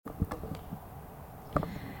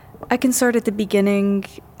I can start at the beginning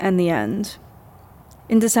and the end.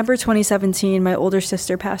 In December 2017, my older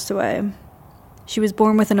sister passed away. She was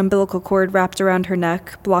born with an umbilical cord wrapped around her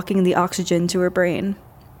neck, blocking the oxygen to her brain.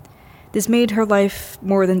 This made her life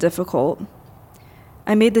more than difficult.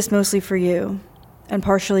 I made this mostly for you, and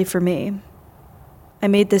partially for me. I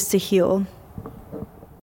made this to heal.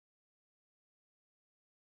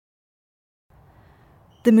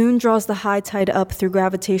 The moon draws the high tide up through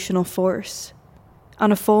gravitational force.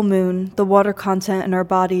 On a full moon, the water content in our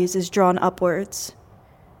bodies is drawn upwards.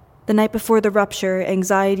 The night before the rupture,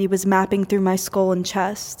 anxiety was mapping through my skull and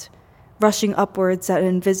chest, rushing upwards at an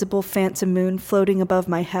invisible phantom moon floating above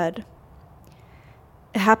my head.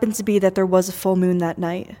 It happened to be that there was a full moon that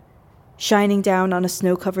night, shining down on a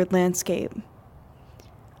snow-covered landscape.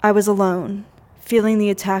 I was alone, feeling the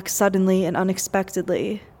attack suddenly and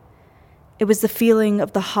unexpectedly. It was the feeling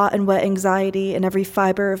of the hot and wet anxiety in every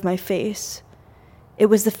fiber of my face. It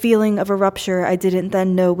was the feeling of a rupture I didn't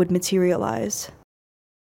then know would materialize.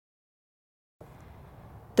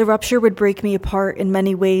 The rupture would break me apart in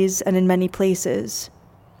many ways and in many places.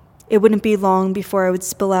 It wouldn't be long before I would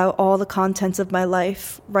spill out all the contents of my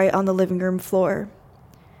life right on the living room floor.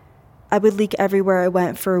 I would leak everywhere I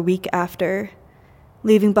went for a week after,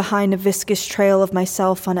 leaving behind a viscous trail of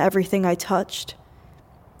myself on everything I touched.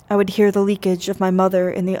 I would hear the leakage of my mother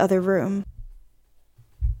in the other room.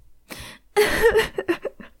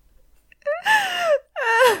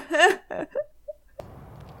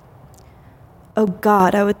 Oh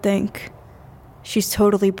God, I would think. She's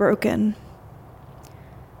totally broken.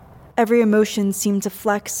 Every emotion seemed to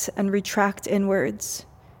flex and retract inwards,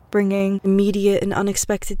 bringing immediate and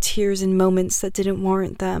unexpected tears in moments that didn't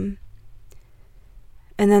warrant them.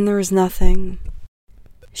 And then there was nothing.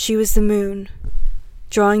 She was the moon,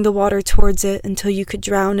 drawing the water towards it until you could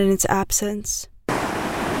drown in its absence.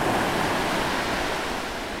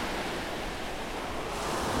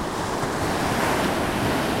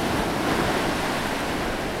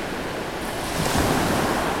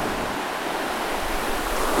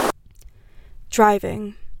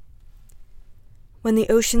 Driving. When the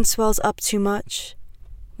ocean swells up too much,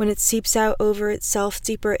 when it seeps out over itself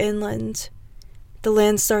deeper inland, the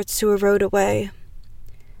land starts to erode away.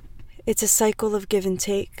 It's a cycle of give and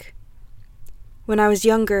take. When I was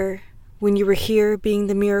younger, when you were here being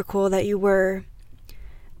the miracle that you were,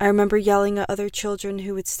 I remember yelling at other children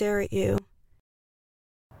who would stare at you.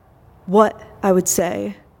 What? I would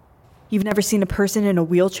say. You've never seen a person in a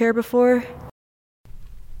wheelchair before?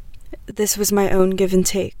 This was my own give and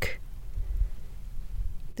take.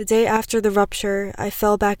 The day after the rupture, I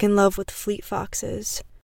fell back in love with Fleet Foxes.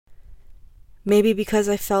 Maybe because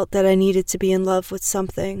I felt that I needed to be in love with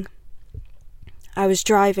something. I was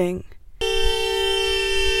driving.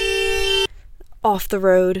 Off the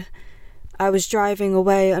road. I was driving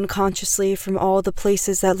away unconsciously from all the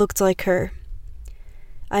places that looked like her.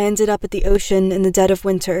 I ended up at the ocean in the dead of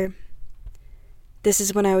winter. This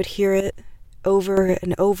is when I would hear it, over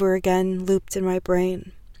and over again, looped in my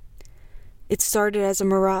brain. It started as a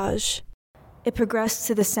mirage. It progressed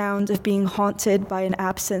to the sound of being haunted by an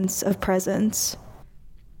absence of presence.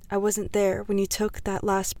 I wasn't there when you took that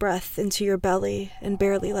last breath into your belly and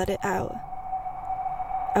barely let it out.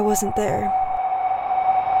 I wasn't there.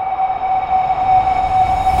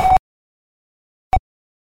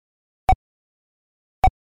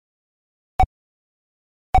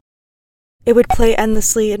 It would play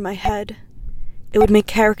endlessly in my head. It would make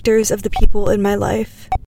characters of the people in my life.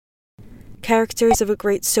 Characters of a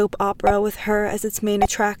great soap opera with her as its main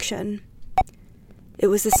attraction. It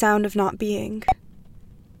was the sound of not being.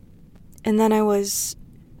 And then I was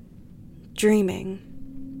dreaming.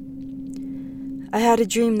 I had a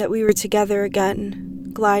dream that we were together again,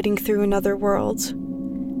 gliding through another world.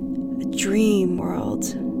 A dream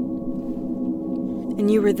world.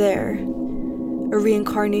 And you were there. A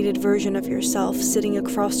reincarnated version of yourself sitting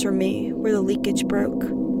across from me where the leakage broke.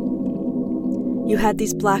 You had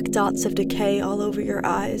these black dots of decay all over your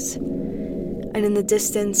eyes, and in the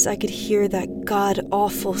distance I could hear that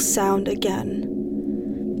god-awful sound again.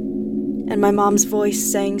 And my mom's voice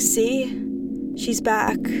saying, "See? She's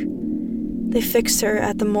back. They fixed her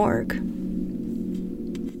at the morgue."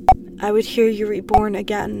 I would hear you reborn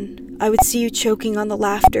again. I would see you choking on the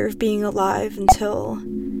laughter of being alive until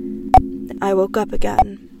I woke up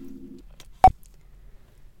again.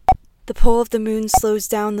 The pull of the moon slows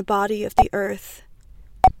down the body of the earth.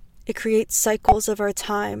 It creates cycles of our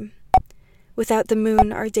time. Without the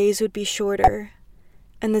moon, our days would be shorter,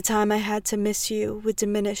 and the time I had to miss you would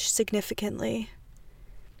diminish significantly.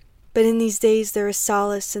 But in these days, there is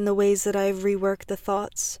solace in the ways that I have reworked the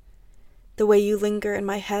thoughts. The way you linger in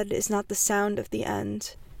my head is not the sound of the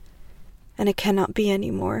end. and it cannot be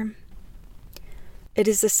anymore. It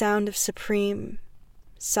is the sound of supreme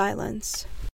silence.